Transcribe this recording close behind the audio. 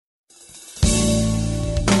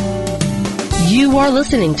You are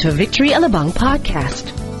listening to a Victory Alabang podcast.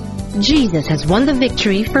 Jesus has won the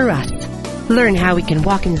victory for us. Learn how we can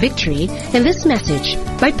walk in victory in this message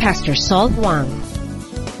by Pastor Saul Wang.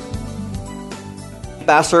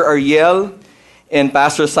 Pastor Ariel and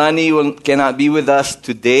Pastor Sunny cannot be with us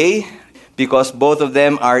today because both of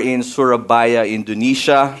them are in Surabaya,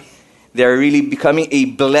 Indonesia. They're really becoming a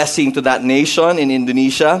blessing to that nation in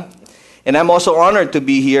Indonesia. And I'm also honored to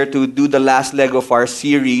be here to do the last leg of our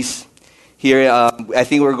series. Here, I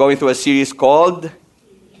think we're going through a series called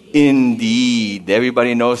Indeed.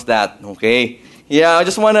 Everybody knows that, okay? Yeah, I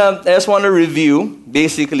just want to review,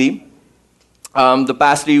 basically. The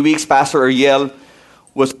past 3 weeks, Pastor Ariel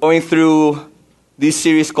was going through this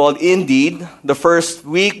series called Indeed. The first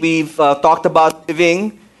week, we've talked about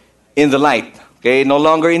living in the light. Okay, no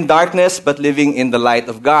longer in darkness, but living in the light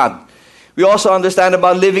of God. We also understand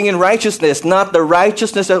about living in righteousness, not the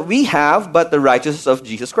righteousness that we have, but the righteousness of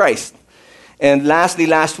Jesus Christ. And lastly,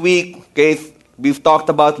 last week, okay, we've talked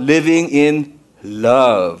about living in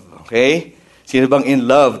love. Okay? Sino bang in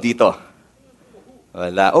love dito?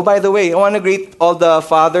 Wala. Oh, by the way, I want to greet all the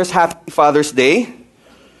fathers. Happy Father's Day.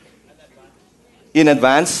 In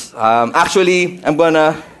advance. Actually,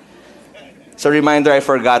 it's a reminder I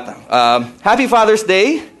forgot. Happy Father's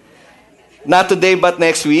Day. Not today, but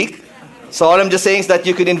next week. So all I'm just saying is that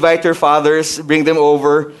you could invite your fathers, bring them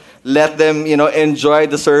over, let them, enjoy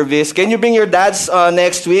the service. Can you bring your dads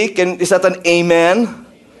next week? Is that an amen? Amen?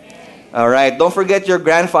 All right. Don't forget your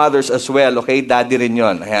grandfathers as well. Okay, daddy rin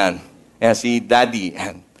yun. Ayan. Ayan, si daddy.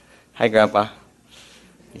 Ayan. Hi, grandpa.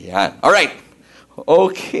 Ayan. All right.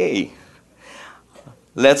 Okay.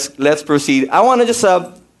 Let's proceed. I want to just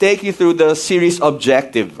take you through the series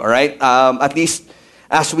objective. All right. At least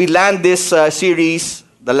as we land this series,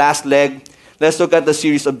 the last leg, let's look at the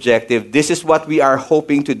series objective. This is what we are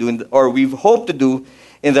hoping to do, or we've hoped to do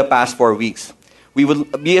in the past 4 weeks. We will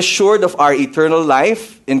be assured of our eternal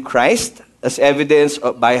life in Christ, as evidenced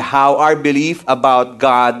by how our belief about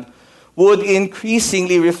God would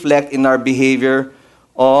increasingly reflect in our behavior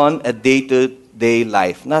on a day-to-day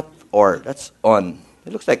life. Not or, that's on.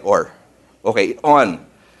 It looks like or. Okay, on.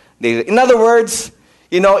 In other words,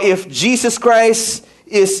 if Jesus Christ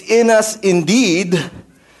is in us indeed,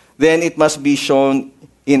 then it must be shown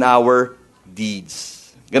in our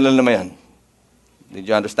deeds. Ganun naman yan. Did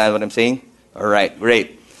you understand what I'm saying? All right,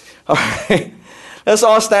 great. All right. Let's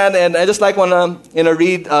all stand, and I just want to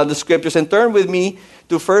read the scriptures and turn with me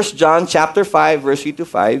to 1 John chapter 5, verse 3 to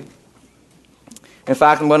 5. In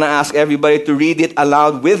fact, I'm going to ask everybody to read it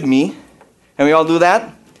aloud with me. Can we all do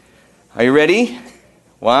that? Are you ready?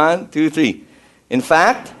 1, 2, 3. In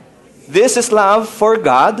fact, this is love for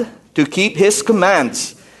God, to keep His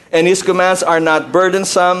commands. And His commands are not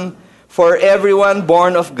burdensome, for everyone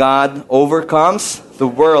born of God overcomes the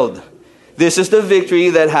world. This is the victory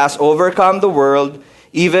that has overcome the world,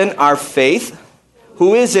 even our faith.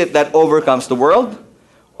 Who is it that overcomes the world?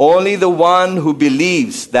 Only the one who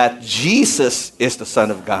believes that Jesus is the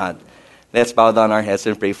Son of God. Let's bow down our heads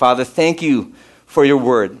and pray. Father, thank you for your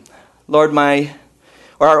word. Lord,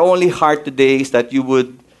 our only heart today is that you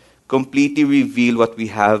would completely reveal what we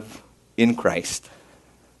have in Christ.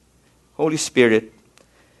 Holy Spirit,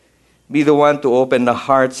 be the one to open the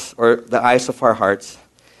hearts or the eyes of our hearts,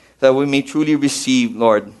 that we may truly receive,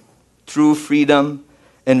 Lord, true freedom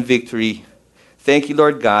and victory. Thank you,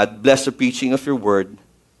 Lord God. Bless the preaching of your word.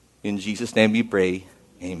 In Jesus' name we pray.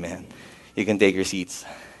 Amen. You can take your seats.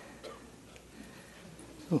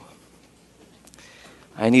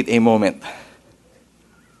 I need a moment.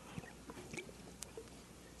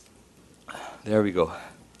 There we go.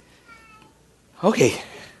 Okay.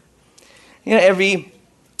 Every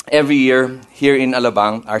year here in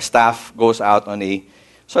Alabang, our staff goes out on a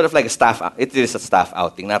sort of like a staff. It is a staff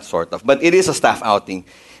outing, not sort of, but it is a staff outing.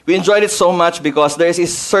 We enjoyed it so much because there is a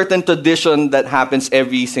certain tradition that happens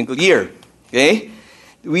every single year. Okay,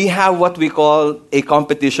 we have what we call a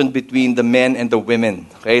competition between the men and the women.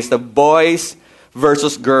 Okay, it's the boys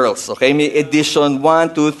versus girls. Okay, may edition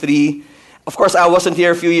 1, 2, 3. Of course, I wasn't here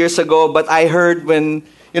a few years ago, but I heard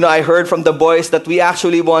I heard from the boys that we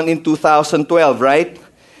actually won in 2012, right?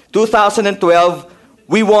 2012,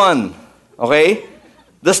 we won. Okay?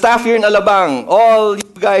 The staff here in Alabang, all you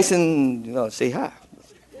guys say hi.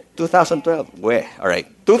 2012. Where? All right.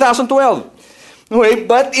 2012. Okay,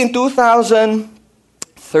 but in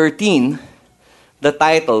 2013,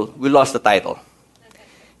 we lost the title.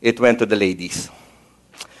 It went to the ladies.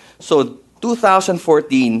 So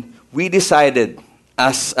 2014, we decided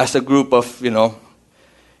as a group of, hindi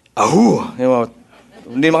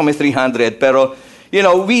naman kami 300, pero,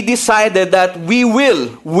 we decided that we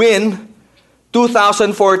will win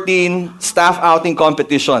 2014 staff outing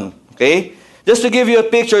competition. Okay? Just to give you a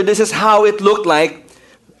picture, this is how it looked like.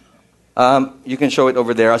 You can show it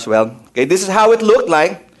over there as well. Okay, this is how it looked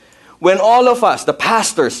like when all of us, the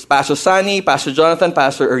pastors, Pastor Sunny, Pastor Jonathan,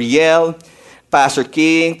 Pastor Uriel, Pastor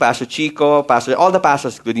King, Pastor Chico, all the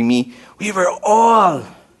pastors, including me, we were all,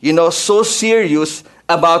 so serious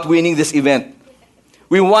about winning this event.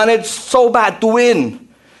 We wanted so bad to win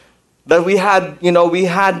that we had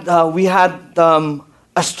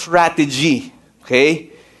a strategy.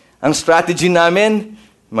 Okay? Ang strategy namin,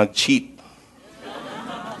 mag-cheat.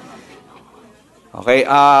 Okay,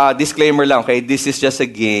 disclaimer lang, okay? This is just a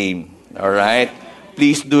game. All right?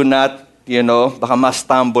 Please do not, baka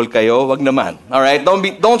ma-stumble kayo. Wag naman. All right?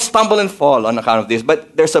 Don't stumble and fall on account of this.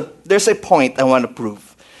 But there's a point I want to prove.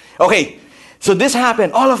 Okay, so this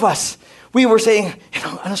happened. All of us, we were saying,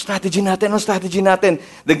 ano strategy natin?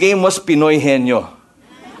 The game was Pinoy Henyo.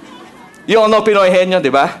 You all know Pinoy Henyo,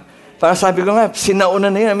 di ba? Parang sabi ko nga,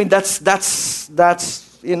 sinauna na yun. I mean, that's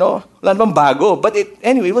wala namang bago. But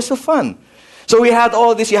anyway, it was so fun. So we had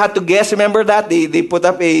all this, you had to guess, remember that? They put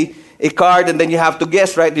up a card and then you have to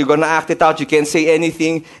guess, right? You're going to act it out, you can't say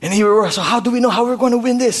anything. And here we were, so how do we know how we're going to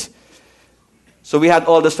win this? So we had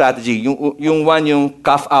all the strategy. Yung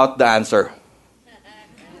cough out the answer.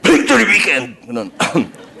 Victory weekend! Ganun.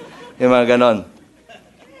 Yung mga ganon.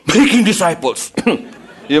 Making disciples.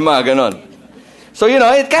 Yung mga ganon. So,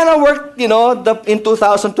 it kind of worked, in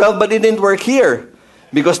 2012, but it didn't work here.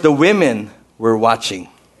 Because the women were watching.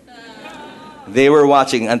 They were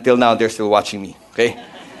watching until now. They're still watching me. Okay,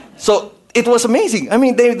 so it was amazing. I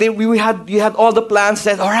mean, we had all the plans.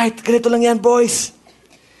 Said, all right, ganito lang yan, boys.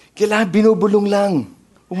 Kailangan binubulong lang.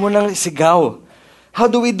 Huwag mo nang sigaw. How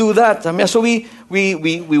do we do that? I mean, so we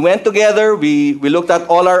went together. We looked at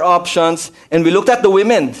all our options and we looked at the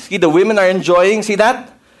women. See, the women are enjoying. See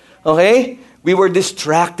that? Okay, we were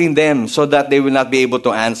distracting them so that they will not be able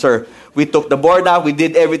to answer. We took the board out. We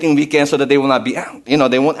did everything we can so that they will not be,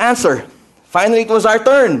 they won't answer. Finally, it was our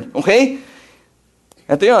turn, okay?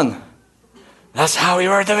 Ito yun. That's how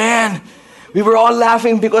we were the men. We were all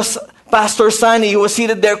laughing because Pastor Sunny, who was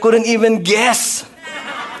seated there, couldn't even guess.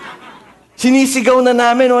 Sinisigaw na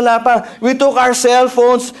namin, wala pa. We took our cell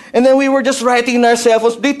phones and then we were just writing in our cell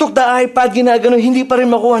phones. They took the iPad, ginagano, hindi pa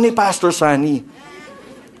rin makuha ni Pastor Sunny.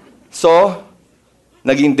 So,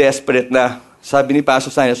 naging desperate na. Sabi ni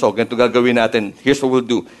Pastor Sunny, so, ganito gagawin natin. Here's what we'll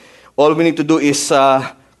do. All we need to do is...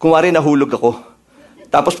 kung wari nahulog ako,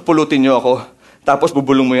 tapos pulutin niyo ako, tapos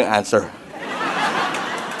bubulong mo yung answer.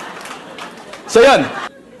 So yan.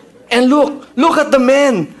 And look at the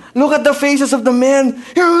men. Look at the faces of the men.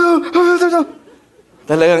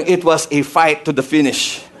 Talagang it was a fight to the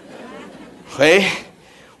finish. Okay?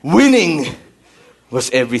 Winning was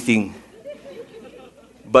everything.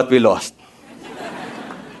 But we lost.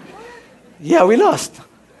 Yeah, we lost.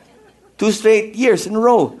 2 straight years in a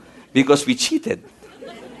row because we cheated.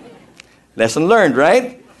 Lesson learned,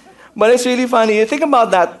 right? But it's really funny. You think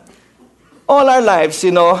about that. All our lives,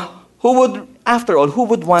 who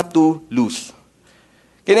would want to lose?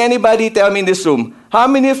 Can anybody tell me in this room, how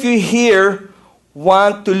many of you here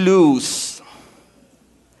want to lose?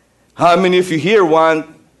 How many of you here want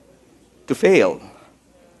to fail?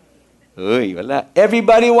 Uy, wala.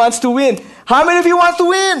 Everybody wants to win. How many of you want to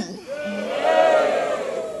win?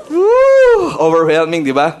 Woo! Overwhelming,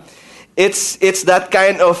 di ba? It's that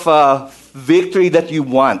kind of victory that you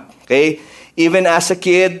want, okay? Even as a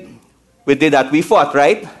kid, we did that. We fought,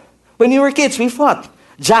 right? When we were kids, we fought.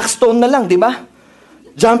 Jackstone na lang, di ba?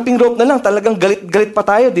 Jumping rope na lang, talagang galit pa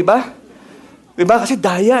tayo, di ba? Di ba? Kasi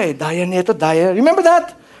daya nito. Remember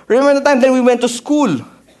that? Remember the time then we went to school.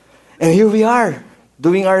 And here we are,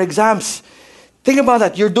 doing our exams. Think about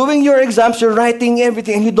that. You're doing your exams, you're writing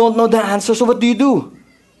everything, and you don't know the answer. So what do?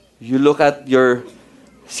 You look at your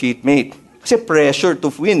seatmate. Kasi pressure to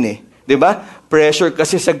win eh. Diba? Pressure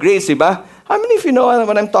kasi sa grades, diba? How many of you know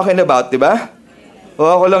what I'm talking about, diba? O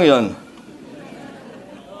ako lang yun.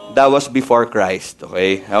 That was before Christ,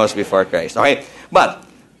 okay? That was before Christ, okay? But,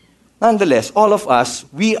 nonetheless, all of us,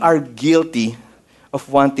 we are guilty of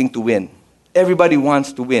wanting to win. Everybody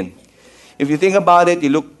wants to win. If you think about it,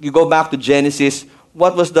 you go back to Genesis,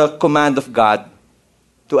 what was the command of God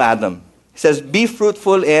to Adam? He says, be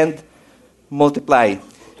fruitful and multiply.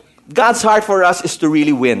 God's heart for us is to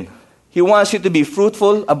really win. He wants you to be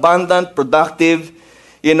fruitful, abundant, productive,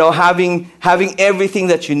 having everything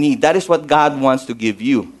that you need. That is what God wants to give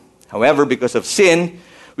you. However, because of sin,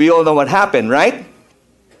 we all know what happened, right?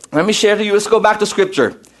 Let me share to you. Let's go back to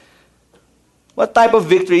Scripture. What type of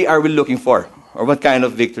victory are we looking for? Or what kind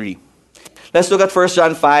of victory? Let's look at 1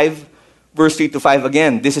 John 5, verse 3 to 5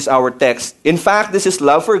 again. This is our text. In fact, this is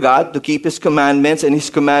love for God, to keep His commandments, and His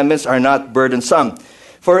commandments are not burdensome.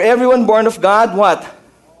 For everyone born of God, what?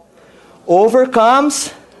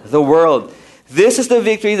 Overcomes the world. This is the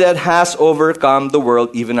victory that has overcome the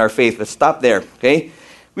world, even our faith. Let's stop there, okay?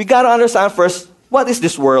 We got to understand first, what is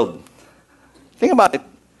this world? Think about it.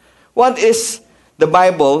 What is the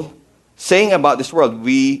Bible saying about this world?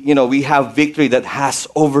 We have victory that has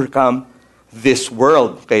overcome this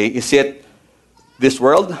world, okay? Is it this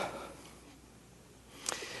world?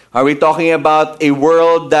 Are we talking about a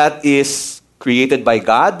world that is created by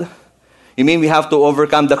God? You mean we have to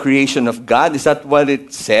overcome the creation of God? Is that what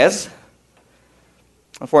it says?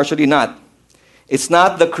 Unfortunately not. It's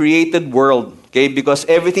not the created world, okay? Because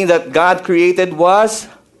everything that God created was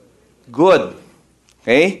good,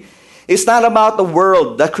 okay? It's not about the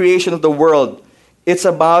world, the creation of the world. It's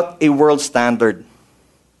about a world standard.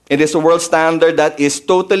 It is a world standard that is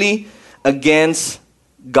totally against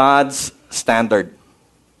God's standard.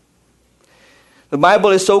 The Bible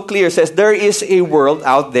is so clear. It says there is a world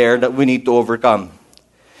out there that we need to overcome.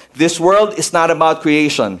 This world is not about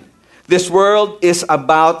creation. This world is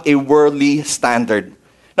about a worldly standard. In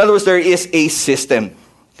other words, there is a system.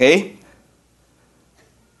 Okay?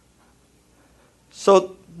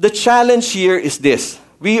 So the challenge here is this.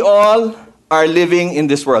 We all are living in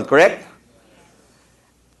this world, correct?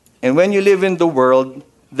 And when you live in the world,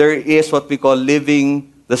 there is what we call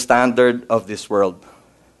living the standard of this world.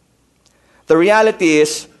 The reality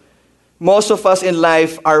is, most of us in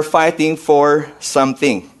life are fighting for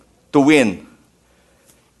something to win,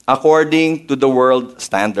 according to the world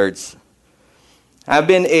standards. I've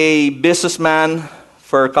been a businessman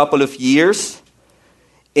for a couple of years,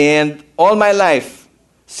 and all my life,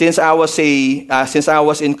 since I was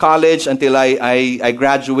in college until I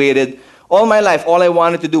graduated, all my life, all I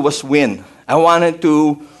wanted to do was win. I wanted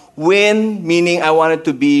to win, meaning I wanted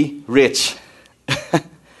to be rich.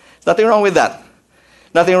 Nothing wrong with that.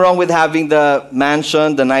 Nothing wrong with having the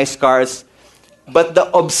mansion, the nice cars. But the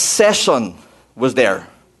obsession was there.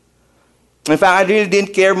 In fact, I really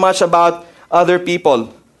didn't care much about other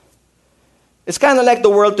people. It's kind of like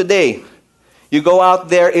the world today. You go out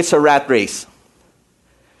there, it's a rat race.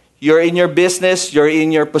 You're in your business, you're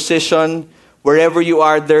in your position. Wherever you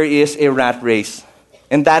are, there is a rat race.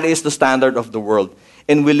 And that is the standard of the world.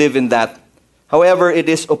 And we live in that. However, it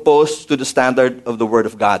is opposed to the standard of the Word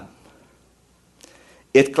of God.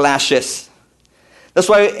 It clashes. That's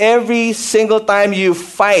why every single time you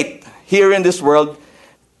fight here in this world,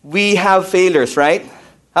 we have failures, right?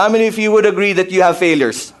 How many of you would agree that you have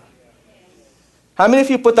failures? How many of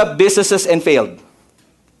you put up businesses and failed?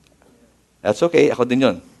 That's okay. Ako din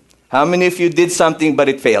yun. How many of you did something but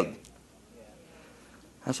it failed?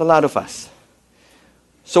 That's a lot of us.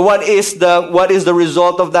 So what is the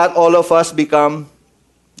result of that? All of us become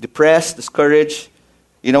depressed, discouraged.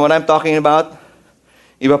 You know what I'm talking about?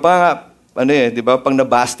 Iba pa nga, di ba, pang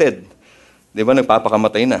nabasted, di ba,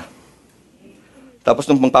 nagpapakamatay na. Tapos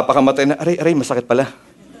nung magpapakamatay na, aray, masakit pala.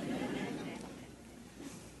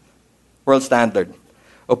 World standard,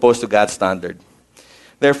 opposed to God's standard.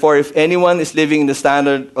 Therefore, if anyone is living in the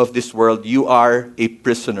standard of this world, you are a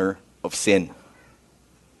prisoner of sin.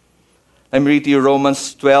 Let me read to you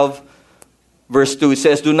Romans 12, verse 2. It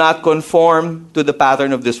says, do not conform to the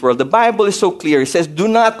pattern of this world. The Bible is so clear. It says, do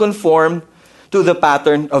not conform to the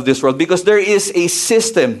pattern of this world. Because there is a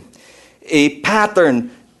system, a pattern,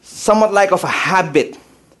 somewhat like of a habit.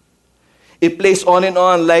 It plays on and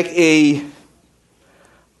on like a...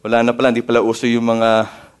 Wala na pala, hindi pala uso yung mga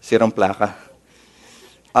sirang plaka.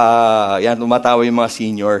 Yan, tumatawa yung mga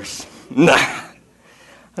seniors.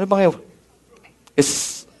 Ano ba ngayon?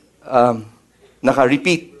 It's...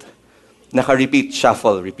 naka-repeat,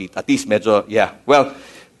 shuffle, repeat. At least medyo, yeah. Well,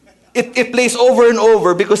 it plays over and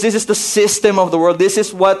over because this is the system of the world. This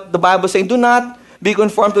is what the Bible is saying. Do not be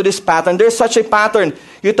conformed to this pattern. There's such a pattern.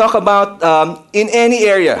 You talk about, in any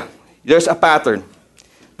area, there's a pattern.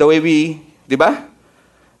 The way we, di ba?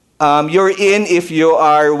 You're in if you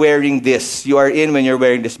are wearing this. You are in when you're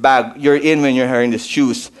wearing this bag. You're in when you're wearing these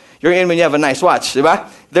shoes. You're in when you have a nice watch, di ba?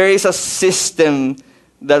 There is a system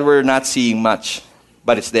that we're not seeing much,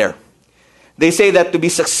 but it's there. They say that to be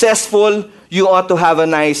successful, you ought to have a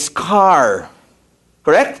nice car.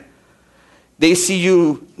 Correct? They see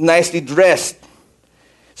you nicely dressed.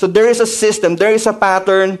 So there is a system, there is a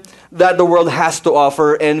pattern that the world has to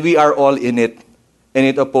offer, and we are all in it. And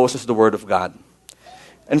it opposes the Word of God.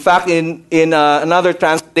 In fact, in another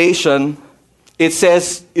translation, it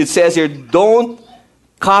says here, don't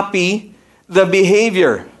copy the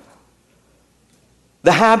behavior.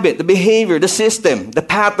 The habit, the behavior, the system, the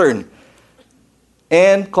pattern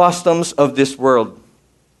and customs of this world.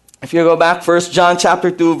 If you go back, 1 John chapter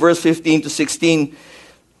 2, verse 15 to 16,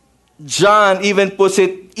 John even puts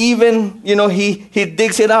it, he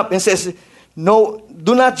digs it up and says, no,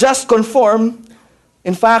 do not just conform.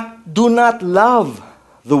 In fact, do not love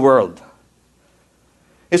the world.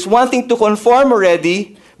 It's one thing to conform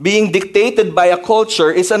already, being dictated by a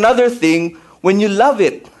culture. It's another thing when you love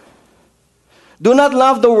it. Do not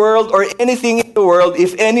love the world or anything in the world.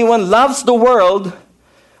 If anyone loves the world,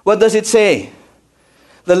 what does it say?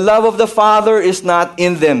 The love of the Father is not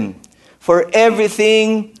in them. For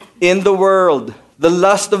everything in the world, the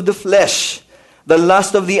lust of the flesh, the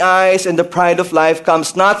lust of the eyes, and the pride of life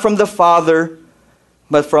comes not from the Father,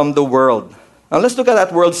 but from the world. Now let's look at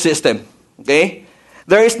that world system. Okay?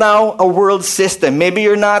 There is now a world system. Maybe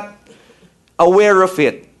you're not aware of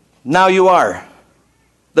it. Now you are.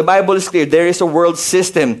 The Bible is clear. There is a world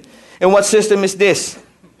system. And what system is this?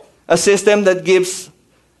 A system that gives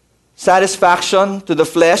satisfaction to the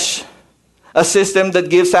flesh, a system that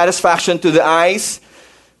gives satisfaction to the eyes,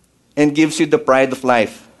 and gives you the pride of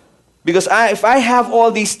life. Because if I have all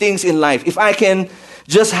these things in life, if I can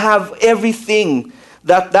just have everything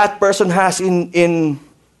that that person has in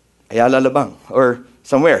Ayala Labang or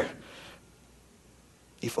somewhere,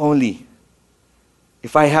 if only,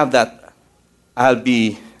 if I have that, I'll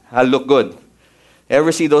look good.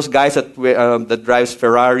 Ever see those guys that drives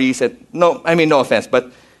Ferraris? No offense,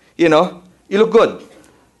 but you look good.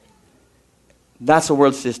 That's a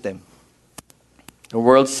world system. A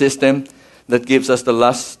world system that gives us the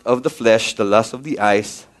lust of the flesh, the lust of the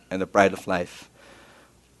eyes, and the pride of life.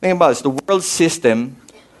 Think about this. The world system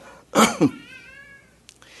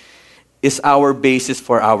is our basis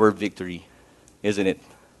for our victory, isn't it?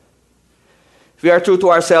 If we are true to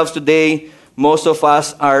ourselves today, most of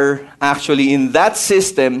us are actually in that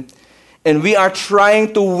system, and we are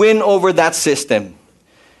trying to win over that system.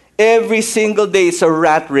 Every single day, it's a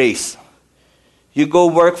rat race. You go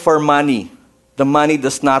work for money. The money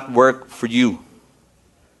does not work for you.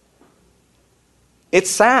 It's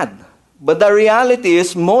sad, but the reality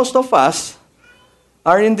is most of us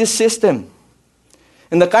are in this system.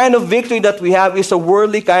 And the kind of victory that we have is a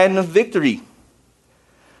worldly kind of victory.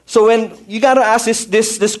 So when you got to ask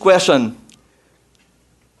this question,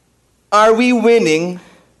 are we winning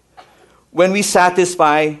when we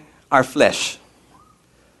satisfy our flesh?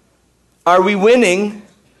 Are we winning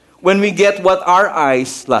when we get what our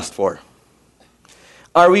eyes lust for?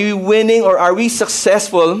 Are we winning or are we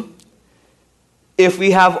successful if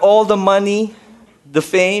we have all the money, the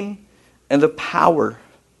fame, and the power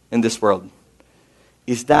in this world?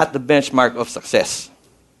 Is that the benchmark of success?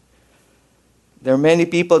 There are many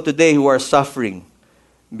people today who are suffering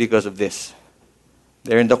because of this.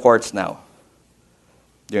 They're in the courts now.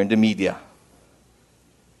 They're in the media.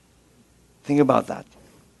 Think about that.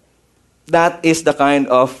 That is the kind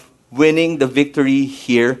of winning the victory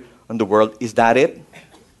here on the world. Is that it?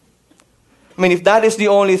 I mean, if that is the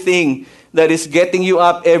only thing that is getting you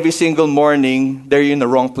up every single morning, then you're in the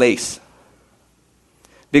wrong place.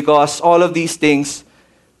 Because all of these things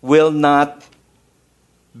will not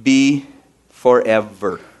be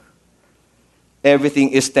forever. Everything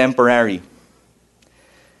is temporary.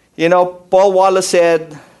 Paul Wallace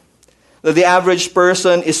said that the average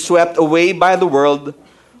person is swept away by the world,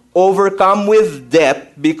 overcome with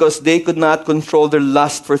debt because they could not control their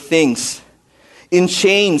lust for things, in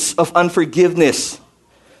chains of unforgiveness,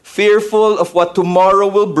 fearful of what tomorrow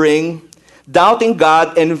will bring, doubting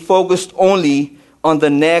God and focused only on the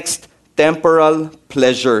next temporal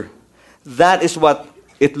pleasure. That is what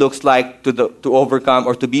it looks like to overcome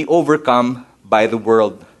or to be overcome by the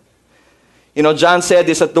world. John said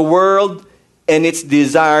this, that the world and its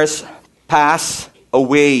desires pass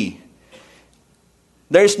away.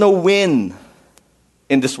 There is no win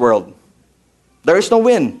in this world. There is no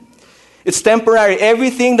win. It's temporary.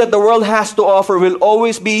 Everything that the world has to offer will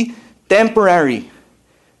always be temporary.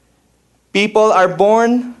 People are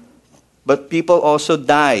born, but people also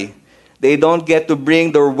die. They don't get to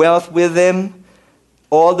bring their wealth with them.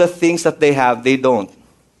 All the things that they have, they don't.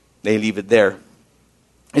 They leave it there.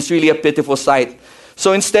 It's really a pitiful sight.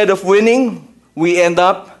 So instead of winning, we end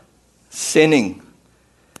up sinning.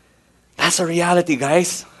 That's a reality,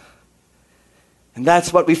 guys. And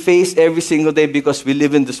that's what we face every single day because we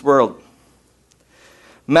live in this world.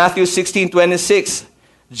 Matthew 16:26.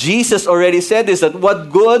 Jesus already said this, that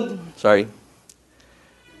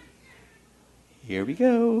here we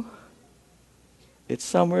go. It's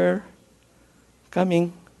somewhere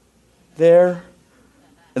coming. There.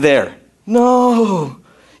 No,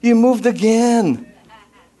 you moved again.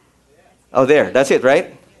 Oh, there. That's it,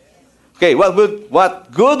 right? Okay,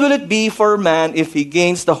 what good will it be for man if he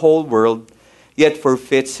gains the whole world, yet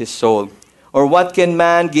forfeits his soul? Or what can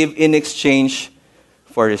man give in exchange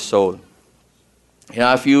for his soul?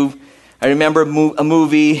 I remember a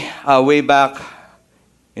movie way back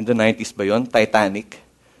in the 90s ba yun? Titanic.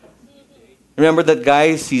 Remember that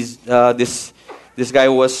guy? This guy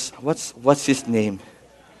was, what's his name?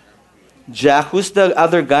 Jack. Who's the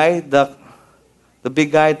other guy? The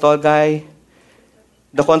big guy, tall guy?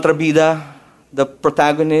 The contrabida? The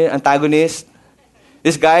antagonist?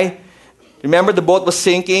 This guy, remember the boat was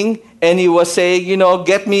sinking and he was saying,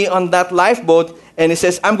 get me on that lifeboat. And he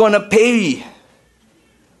says, I'm going to pay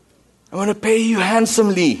you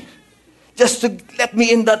handsomely just to let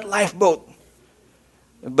me in that lifeboat.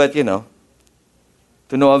 But, to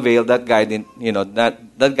no avail, that guy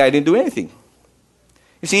didn't do anything.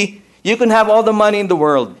 You see, you can have all the money in the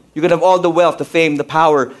world. You can have all the wealth, the fame, the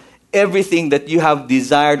power, everything that you have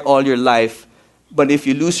desired all your life. But if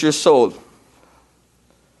you lose your soul,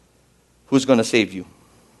 who's going to save you?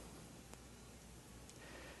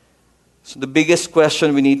 So the biggest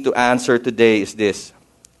question we need to answer today is this.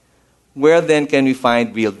 Where then can we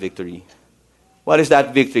find real victory? What is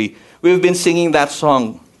that victory? We've been singing that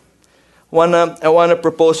song. I want to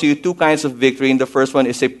propose to you two kinds of victory. And the first one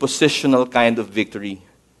is a positional kind of victory.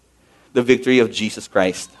 The victory of Jesus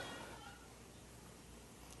Christ.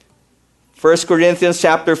 1 Corinthians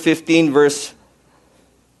chapter 15 verse...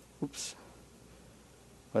 Oops.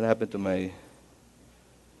 What happened to my...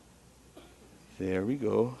 There we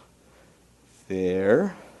go.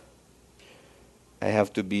 There. I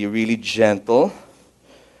have to be really gentle.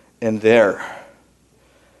 And there.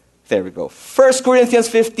 There we go. 1 Corinthians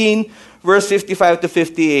 15, verse 55 to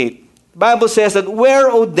 58. The Bible says that, where,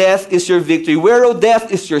 O death, is your victory? Where, O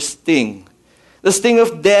death, is your sting? The sting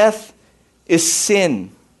of death is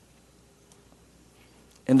sin.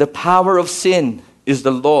 And the power of sin is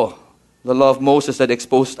the law of Moses that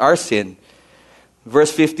exposed our sin.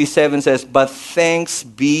 Verse 57 says, but thanks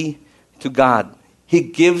be to God. He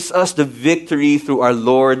gives us the victory through our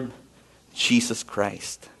Lord Jesus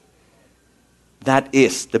Christ. That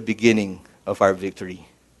is the beginning of our victory.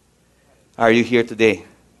 Are you here today?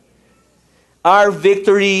 Our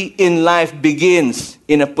victory in life begins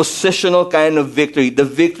in a positional kind of victory. The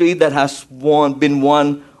victory that has been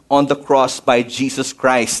won on the cross by Jesus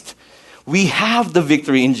Christ. We have the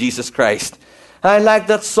victory in Jesus Christ. I like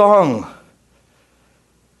that song.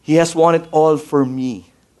 He has won it all for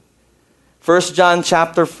me. 1 John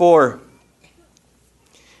chapter 4.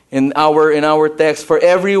 In our text, for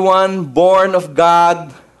everyone born of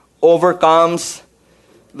God overcomes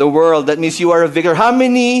the world. That means you are a victor. How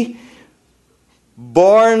many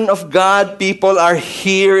born of God people are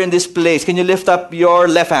here in this place? Can you lift up your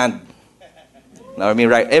left hand? No, I mean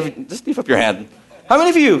right. Just lift up your hand. How many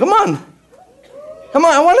of you? Come on. Come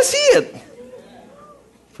on, I want to see it.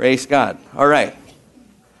 Praise God. All right.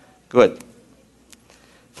 Good.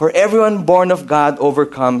 For everyone born of God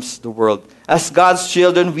overcomes the world. As God's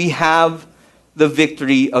children, we have the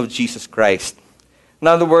victory of Jesus Christ. In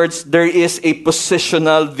other words, there is a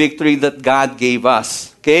positional victory that God gave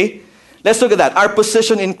us. Okay? Let's look at that. Our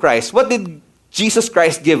position in Christ. What did Jesus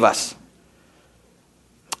Christ give us?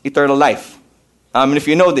 Eternal life. How many of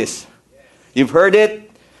you know this? You've heard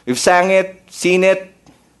it, you've sang it, seen it,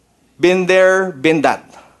 been there, been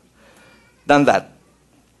that. Done that.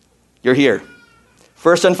 You're here.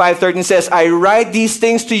 1 John 5:13 says, I write these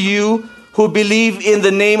things to you who believe in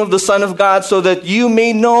the name of the Son of God, so that you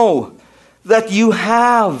may know that you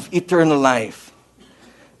have eternal life.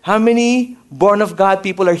 How many born of God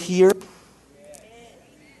people are here?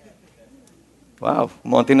 Wow,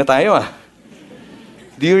 monti na tayo ah.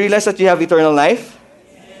 Do you realize that you have eternal life?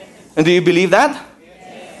 And do you believe that?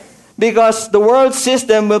 Because the world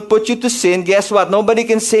system will put you to sin. Guess what? Nobody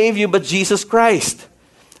can save you but Jesus Christ.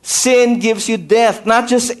 Sin gives you death, not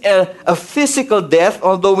just a physical death,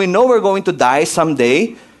 although we know we're going to die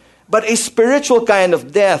someday, but a spiritual kind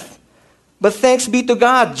of death. But thanks be to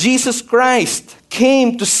God, Jesus Christ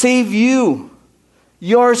came to save you.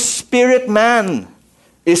 Your spirit man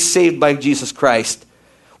is saved by Jesus Christ.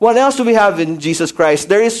 What else do we have in Jesus Christ?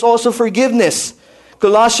 There is also forgiveness.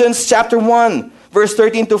 Colossians chapter 1, verse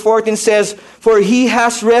 13 to 14 says, for he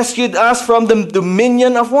has rescued us from the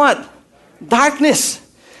dominion of what? Darkness.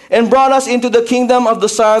 And brought us into the kingdom of the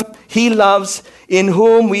Son he loves, in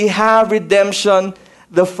whom we have redemption,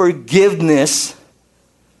 the forgiveness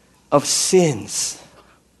of sins.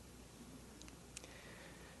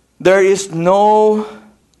 There is no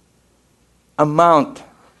amount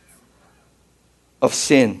of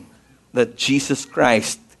sin that Jesus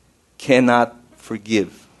Christ cannot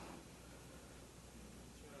forgive.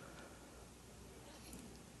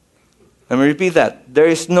 Let me repeat that. There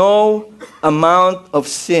is no amount of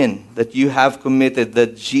sin that you have committed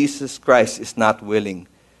that Jesus Christ is not willing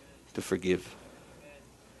to forgive.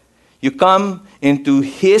 You come into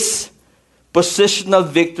His positional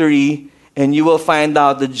victory and you will find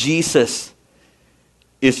out that Jesus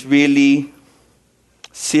is really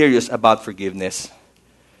serious about forgiveness.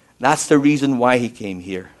 That's the reason why He came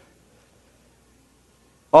here.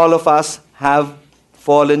 All of us have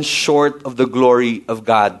fallen short of the glory of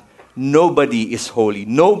God. Nobody is holy.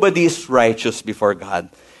 Nobody is righteous before God.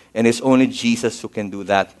 And it's only Jesus who can do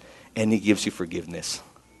that. And He gives you forgiveness.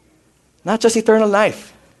 Not just eternal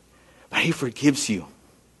life, but He forgives you.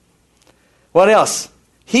 What else?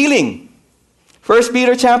 Healing. 1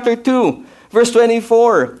 Peter chapter 2, verse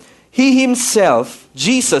 24. He Himself,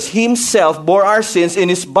 Jesus Himself, bore our sins in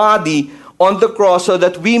His body on the cross so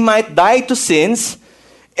that we might die to sins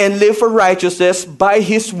and live for righteousness. By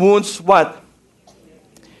His wounds, what?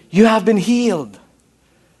 You have been healed.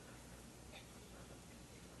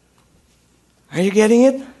 Are you getting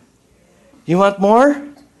it? You want more?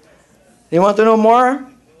 You want to know more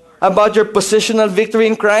about your positional victory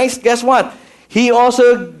in Christ? Guess what? He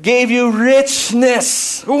also gave you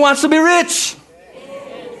richness. Who wants to be rich?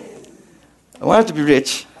 I want to be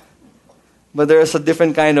rich. But there is a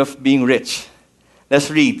different kind of being rich. Let's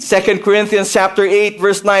read. 2 Corinthians chapter 8,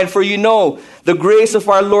 verse 9. For you know the grace of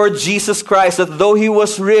our Lord Jesus Christ, that though He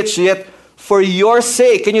was rich, yet for your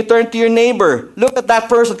sake. Can you turn to your neighbor? Look at that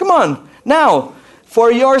person. Come on. Now, for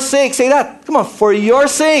your sake. Say that. Come on. For your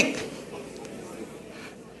sake.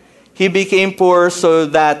 He became poor so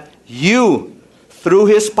that you, through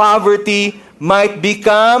His poverty, might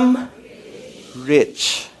become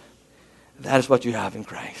rich. That is what you have in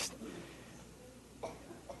Christ.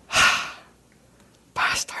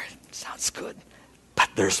 Pastor, sounds good. But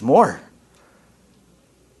there's more.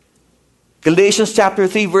 Galatians chapter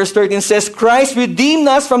 3 verse 13 says, Christ redeemed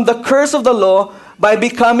us from the curse of the law by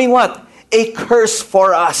becoming what? A curse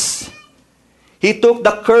for us. He took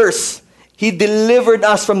the curse. He delivered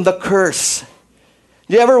us from the curse.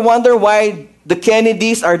 Do you ever wonder why the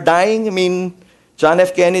Kennedys are dying? I mean, John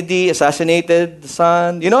F. Kennedy assassinated the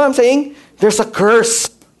son. You know what I'm saying? There's a curse.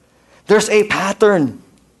 There's a pattern.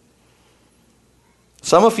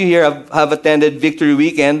 Some of you here have attended Victory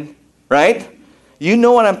Weekend, right? You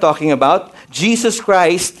know what I'm talking about. Jesus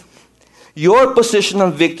Christ, your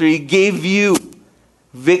positional victory gave you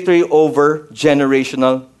victory over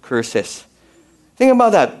generational curses. Think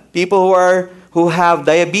about that. People who have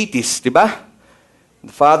diabetes, diba?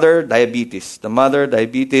 The father, diabetes. The mother,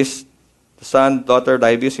 diabetes. The son, daughter,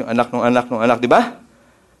 diabetes. Yung anak ng anak ng anak, diba?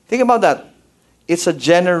 Think about that. It's a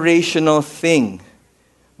generational thing.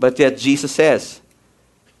 But yet Jesus says,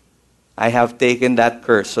 I have taken that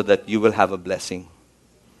curse so that you will have a blessing.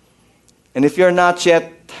 And if you're not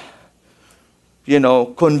yet,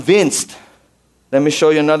 convinced, let me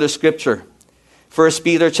show you another scripture. 1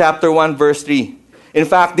 Peter chapter 1, verse 3. In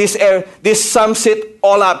fact, this sums it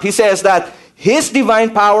all up. He says that His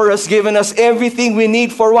divine power has given us everything we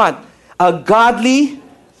need for what? A godly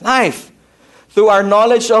life. Through our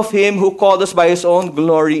knowledge of Him who called us by His own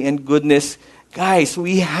glory and goodness. Guys,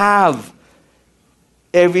 we have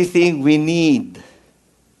everything we need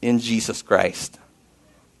in Jesus Christ.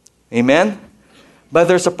 Amen? But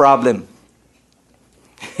there's a problem.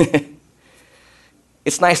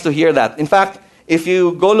 It's nice to hear that. In fact, if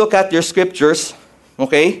you go look at your scriptures,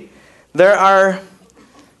 okay, there are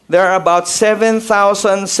about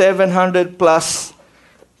 7,700 plus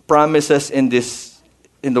promises in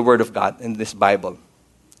the Word of God, in this Bible.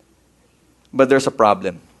 But there's a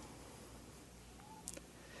problem.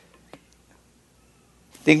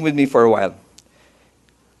 Think with me for a while.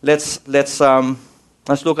 Let's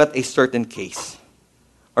look at a certain case.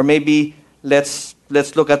 Or maybe let's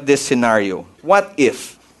look at this scenario. What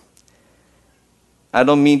if? I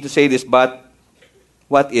don't mean to say this, but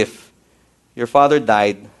what if your father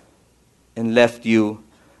died and left you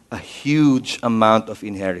a huge amount of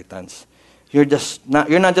inheritance? You're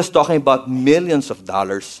not just talking about millions of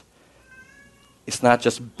dollars. It's not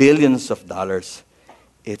just billions of dollars.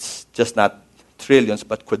 It's just not trillions,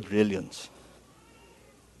 but quadrillions.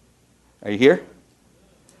 Are you here?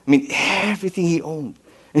 I mean, everything he owned.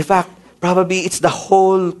 In fact, probably it's the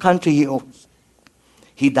whole country he owns.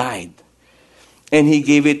 He died. And he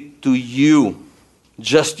gave it to you.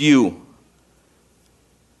 Just you.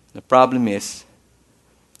 The problem is,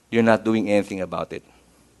 you're not doing anything about it.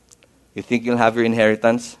 You think you'll have your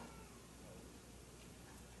inheritance?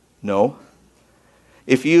 No.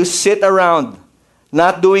 If you sit around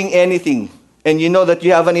not doing anything, and you know that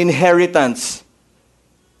you have an inheritance,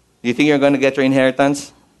 do you think you're going to get your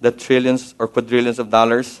inheritance? The trillions or quadrillions of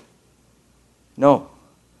dollars? No.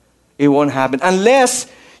 It won't happen. Unless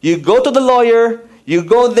you go to the lawyer, you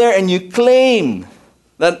go there and you claim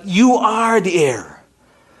that you are the heir.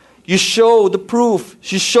 You show the proof.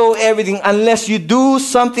 You show everything. Unless you do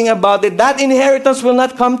something about it, that inheritance will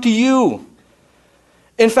not come to you.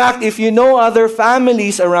 In fact, if you know other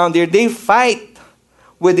families around here, they fight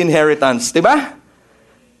with inheritance. Diba?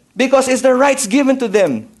 Because it's the rights given to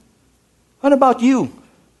them. What about you?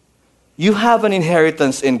 You have an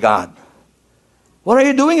inheritance in God. What are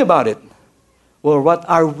you doing about it? Well, what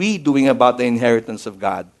are we doing about the inheritance of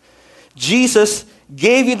God? Jesus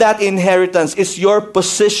gave you that inheritance. It's your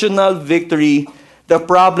positional victory. The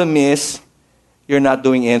problem is, you're not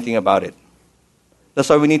doing anything about it. That's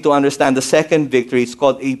why we need to understand the second victory. It's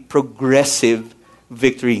called a progressive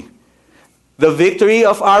victory. The victory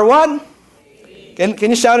of our what? Can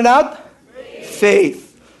you shout it out?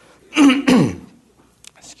 Faith.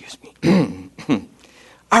 Excuse me.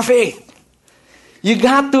 Our faith. You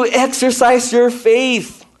got to exercise your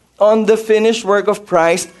faith on the finished work of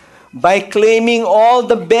Christ by claiming all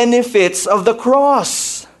the benefits of the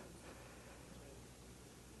cross.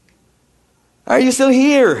 Are you still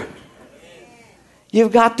here?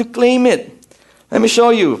 You've got to claim it. Let me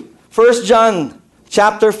show you. 1 John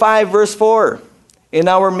chapter 5, verse 4. In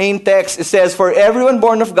our main text, it says, "For everyone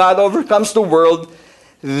born of God overcomes the world.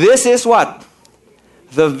 This is what?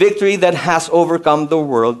 The victory that has overcome the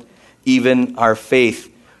world, even our faith."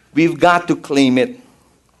 We've got to claim it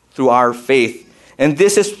through our faith. And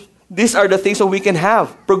these are the things that we can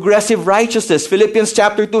have. Progressive righteousness. Philippians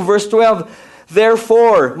chapter 2, verse 12.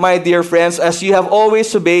 "Therefore, my dear friends, as you have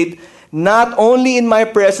always obeyed, not only in my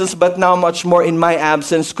presence, but now much more in my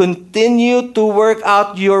absence, continue to work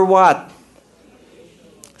out your what?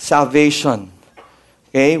 Salvation."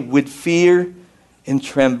 Okay? With fear and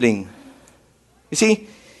trembling. You see,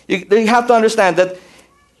 you have to understand that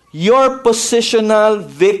your positional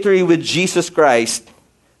victory with Jesus Christ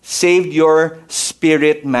saved your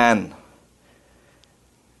spirit man.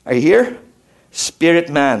 Are you here? Spirit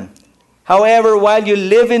man. However, while you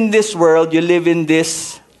live in this world, you live in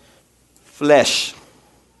this flesh.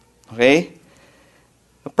 Okay?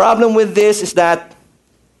 The problem with this is that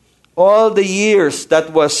all the years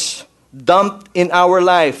that was dumped in our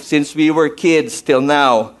life since we were kids till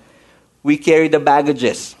now, we carry the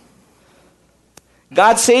baggages.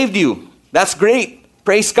 God saved you. That's great.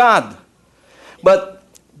 Praise God. But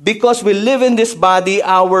because we live in this body,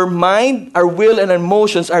 our mind, our will, and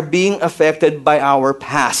emotions are being affected by our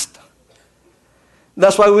past.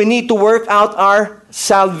 That's why we need to work out our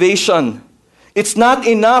salvation. It's not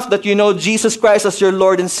enough that you know Jesus Christ as your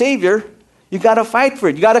Lord and Savior. You got to fight for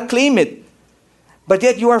it. You got to claim it. But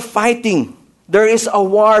yet you are fighting. There is a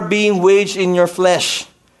war being waged in your flesh.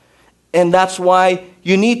 And that's why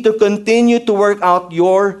you need to continue to work out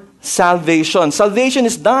your salvation. Salvation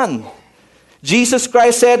is done. Jesus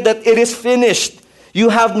Christ said that it is finished. You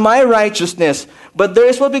have my righteousness. But there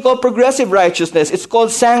is what we call progressive righteousness. It's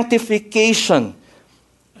called sanctification.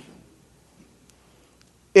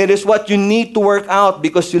 It is what you need to work out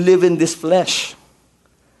because you live in this flesh.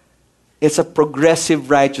 It's a progressive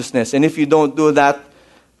righteousness. And if you don't do that,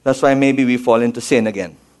 that's why maybe we fall into sin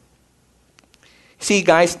again. See,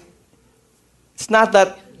 guys, it's not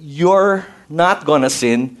that you're not going to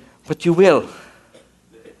sin, but you will.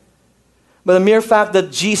 But the mere fact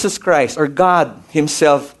that Jesus Christ, or God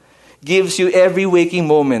Himself, gives you every waking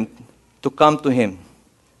moment to come to Him,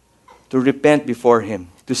 to repent before Him,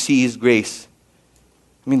 to see His grace,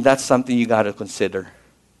 I mean, that's something you got to consider.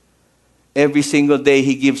 Every single day,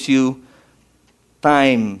 He gives you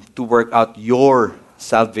time to work out your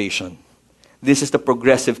salvation. This is the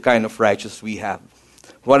progressive kind of righteousness we have.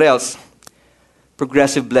 What else?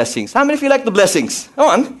 Progressive blessings. How many of you like the blessings? Come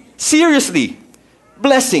on. Seriously.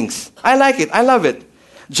 Blessings. I like it. I love it.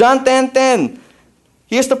 John 10:10.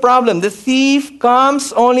 Here's the problem. The thief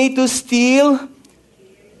comes only to steal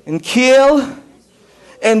and kill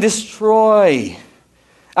and destroy.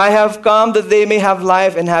 I have come that they may have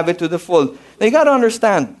life and have it to the full. Now you got to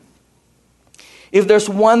understand. If there's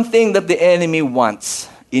one thing that the enemy wants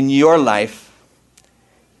in your life,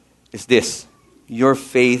 is this. Your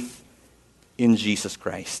faith in Jesus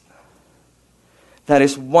Christ. That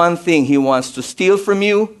is one thing he wants to steal from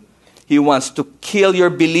you. He wants to kill your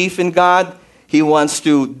belief in God. He wants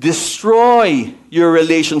to destroy your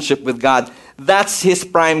relationship with God. That's his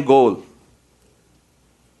prime goal.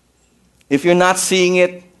 If you're not seeing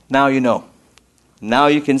it, now you know. Now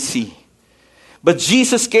you can see. But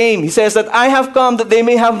Jesus came. He says that I have come that they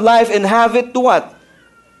may have life and have it to what?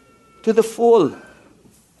 To the full.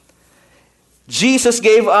 Jesus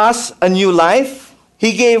gave us a new life.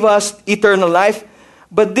 He gave us eternal life.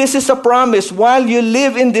 But this is a promise. While you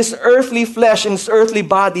live in this earthly flesh, in this earthly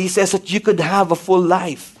body, he says that you could have a full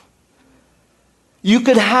life. You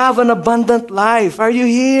could have an abundant life. Are you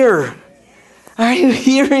here? Are you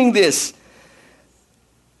hearing this?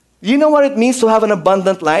 You know what it means to have an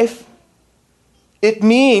abundant life? It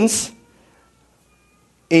means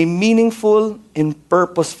a meaningful and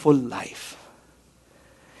purposeful life.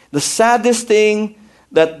 The saddest thing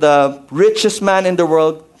that the richest man in the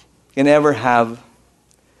world can ever have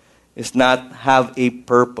is not have a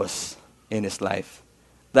purpose in his life.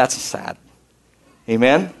 That's sad.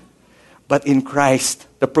 Amen? But in Christ,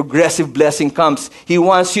 the progressive blessing comes. He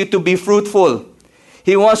wants you to be fruitful.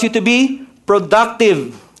 He wants you to be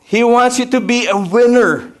productive. He wants you to be a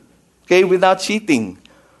winner, okay, without cheating.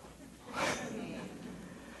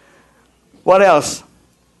 What else?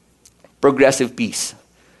 Progressive peace.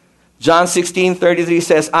 John 16:33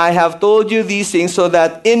 says, I have told you these things so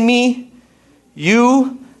that in me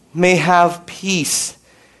you may have peace.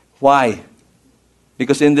 Why?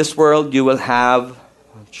 Because in this world you will have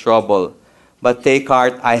trouble. But take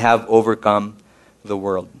heart, I have overcome the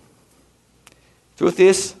world. Truth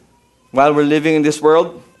is, while we're living in this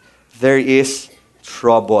world, there is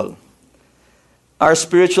trouble. Our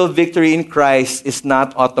spiritual victory in Christ is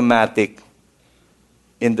not automatic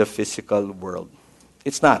in the physical world.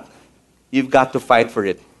 It's not. You've got to fight for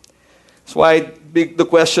it. That's why the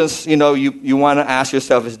questions, you want to ask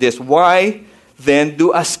yourself is this. Why then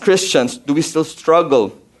do as Christians, do we still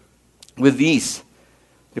struggle with these?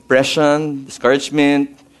 Depression,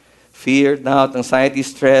 discouragement, fear, doubt, anxiety,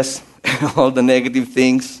 stress, all the negative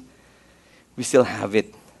things. We still have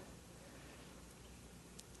it.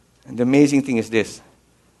 And the amazing thing is this.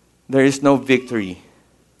 There is no victory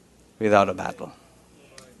without a battle.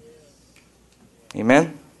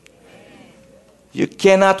 Amen? You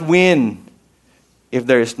cannot win if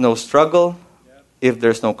there is no struggle, if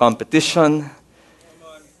there's no competition.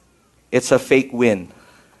 It's a fake win.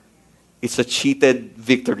 It's a cheated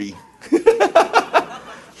victory.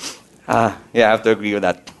 I have to agree with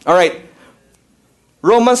that. All right.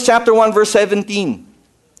 Romans chapter 1 verse 17.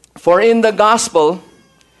 For in the gospel,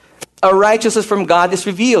 a righteousness from God is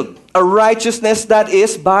revealed. A righteousness that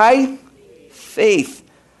is by faith.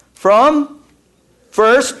 From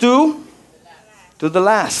first to the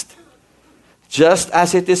last. Just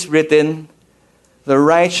as it is written, the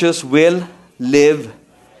righteous will live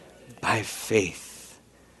by faith.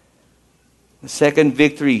 The second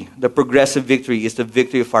victory, the progressive victory, is the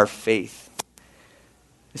victory of our faith.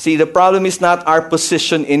 You see, the problem is not our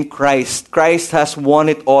position in Christ. Christ has won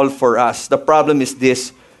it all for us. The problem is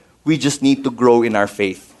this. We just need to grow in our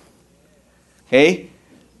faith. Okay?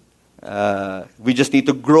 We just need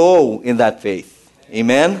to grow in that faith.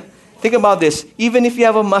 Amen? Think about this. Even if you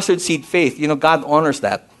have a mustard seed faith, God honors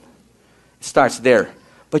that. It starts there.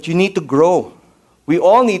 But you need to grow. We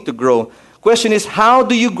all need to grow. Question is, how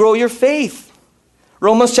do you grow your faith?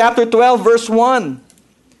 Romans chapter 12, verse 1.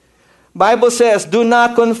 Bible says, do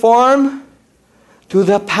not conform to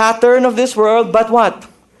the pattern of this world, but what?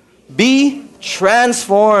 Be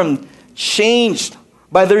transformed, changed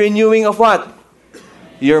by the renewing of what?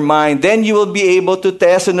 Your mind. Then you will be able to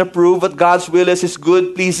test and approve what God's will is, His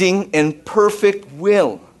good, pleasing, and perfect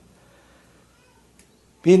will.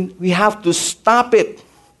 We have to stop it.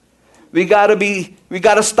 We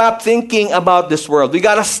gotta stop thinking about this world. We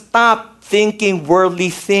gotta stop thinking worldly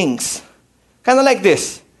things. Kind of like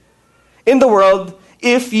this. In the world,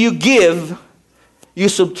 if you give, you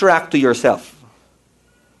subtract to yourself.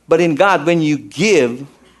 But in God, when you give,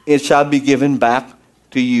 it shall be given back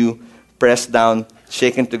to you, pressed down,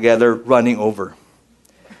 shaken together, running over.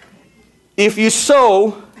 If you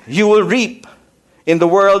sow, you will reap. In the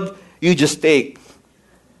world, you just take.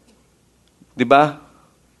 Diba?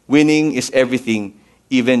 Winning is everything.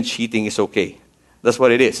 Even cheating is okay. That's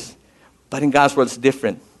what it is. But in God's world, it's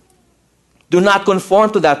different. Do not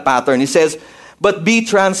conform to that pattern. He says, but be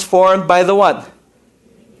transformed by the what?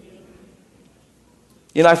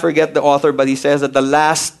 I forget the author, but he says that the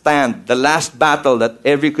last stand, the last battle that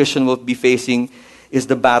every Christian will be facing is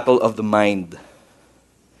the battle of the mind.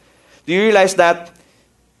 Do you realize that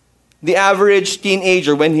the average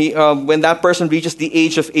teenager, when that person reaches the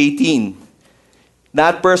age of 18,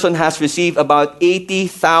 that person has received about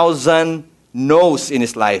 80,000 no's in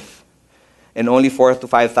his life. And only 4,000 to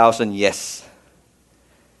 5,000 yes.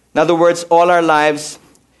 In other words, all our lives,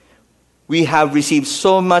 we have received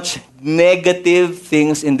so much negative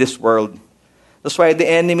things in this world. That's why the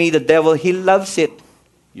enemy, the devil, he loves it.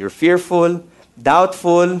 You're fearful,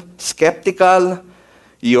 doubtful, skeptical,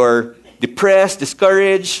 you're depressed,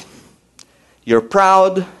 discouraged, you're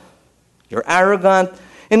proud, you're arrogant,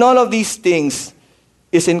 and all of these things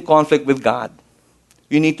is in conflict with God,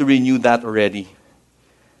 you need to renew that already.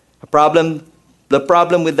 The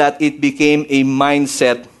problem with that, it became a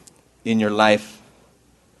mindset in your life.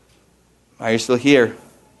 Are you still here?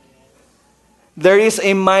 There is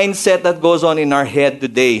a mindset that goes on in our head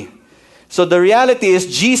today. So the reality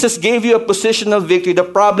is, Jesus gave you a positional victory. The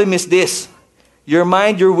problem is this: your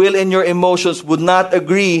mind, your will, and your emotions would not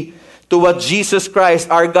agree to what Jesus Christ,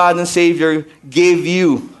 our God and Savior, gave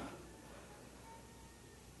you.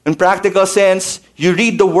 In practical sense, you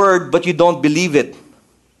read the Word, but you don't believe it.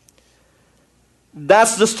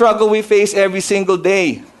 That's the struggle we face every single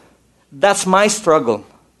day. That's my struggle.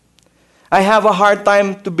 I have a hard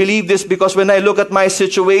time to believe this because when I look at my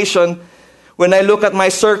situation, when I look at my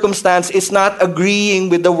circumstance, it's not agreeing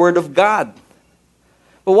with the Word of God.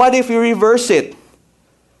 But what if you reverse it?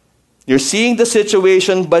 You're seeing the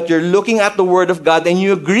situation, but you're looking at the Word of God and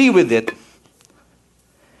you agree with it.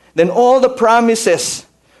 Then all the promises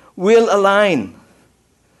will align.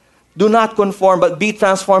 Do not conform, but be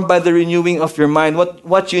transformed by the renewing of your mind.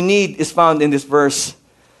 What you need is found in this verse.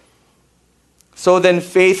 So then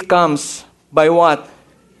faith comes by what?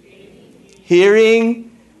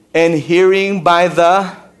 Hearing, and hearing by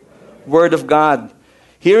the Word of God.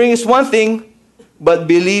 Hearing is one thing, but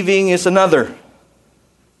believing is another.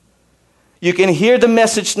 You can hear the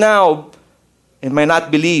message now and might not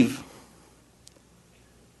believe.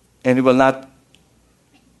 And it will not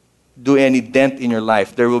do any dent in your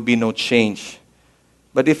life. There will be no change.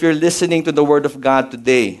 But if you're listening to the Word of God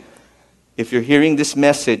today, if you're hearing this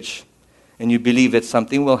message and you believe it,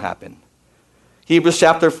 something will happen. Hebrews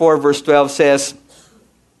chapter 4 verse 12 says,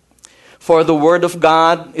 for the Word of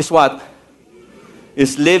God is what?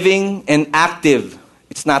 Is living and active.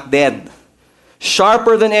 It's not dead.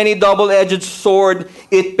 Sharper than any double-edged sword,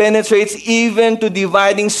 it penetrates even to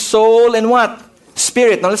dividing soul and what?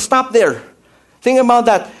 Spirit. Now let's stop there. Think about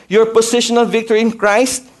that. Your positional victory in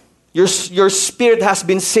Christ, your spirit has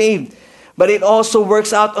been saved. But it also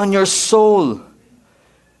works out on your soul.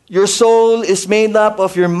 Your soul is made up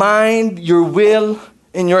of your mind, your will,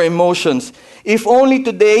 and your emotions. If only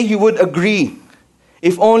today you would agree.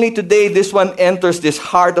 If only today this one enters this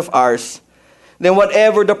heart of ours, then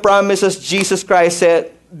whatever the promises Jesus Christ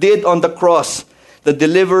did on the cross, the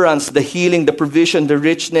deliverance, the healing, the provision, the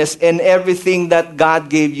richness, and everything that God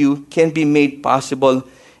gave you can be made possible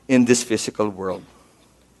in this physical world.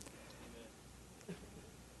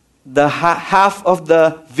 The half of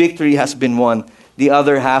the victory has been won. The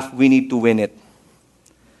other half, we need to win it.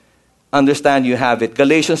 Understand you have it.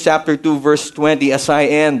 Galatians chapter 2 verse 20, as I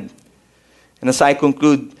end and as I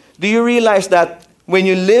conclude, do you realize that when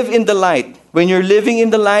you live in the light, when you're living in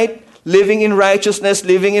the light, living in righteousness,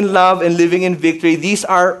 living in love, and living in victory, these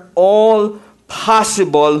are all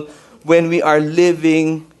possible when we are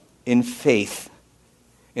living in faith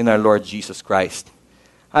in our Lord Jesus Christ.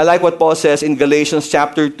 I like what Paul says in Galatians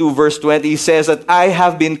chapter 2 verse 20. He says that I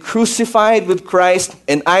have been crucified with Christ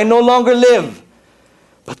and I no longer live,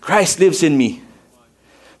 but Christ lives in me.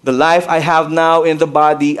 The life I have now in the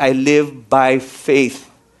body, I live by faith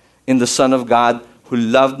in the Son of God who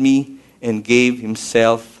loved me and gave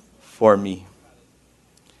himself for me.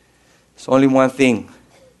 There's only one thing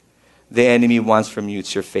the enemy wants from you.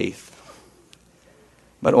 It's your faith.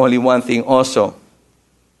 But only one thing also.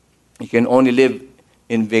 You can only live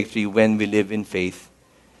in victory when we live in faith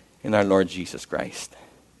in our Lord Jesus Christ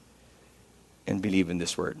and believe in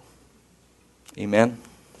this word. Amen.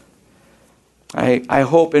 I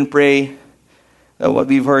hope and pray that what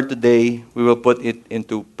we've heard today, we will put it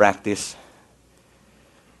into practice.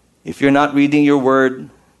 If you're not reading your word,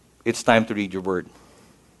 it's time to read your word.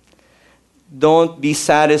 Don't be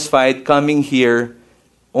satisfied coming here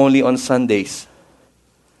only on Sundays.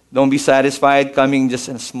 Don't be satisfied coming just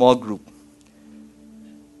in a small group.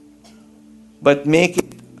 But make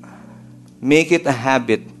it a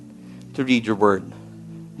habit to read your word.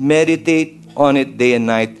 Meditate on it day and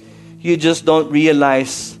night. You just don't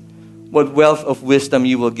realize what wealth of wisdom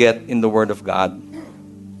you will get in the Word of God.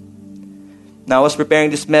 Now, I was preparing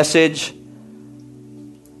this message.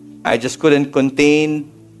 I just couldn't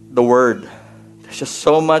contain the Word. There's just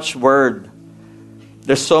so much Word.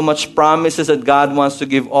 There's so much promises that God wants to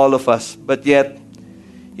give all of us. But yet,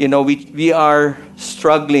 we are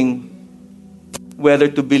struggling whether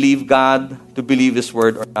to believe God, to believe His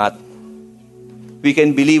Word or not. We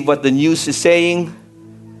can believe what the news is saying,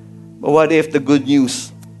 but what if the good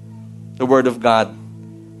news, the Word of God,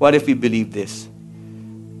 what if we believe this?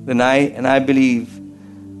 Then I believe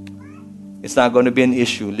it's not going to be an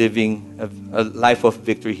issue living a life of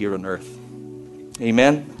victory here on earth.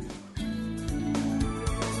 Amen?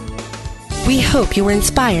 We hope you were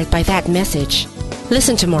inspired by that message.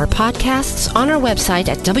 Listen to more podcasts on our website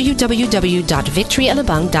at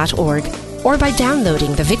www.victoryalabang.org or by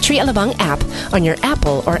downloading the Victory Alabang app on your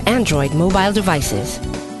Apple or Android mobile devices.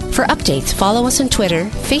 For updates, follow us on Twitter,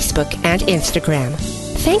 Facebook, and Instagram.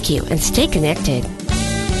 Thank you and stay connected.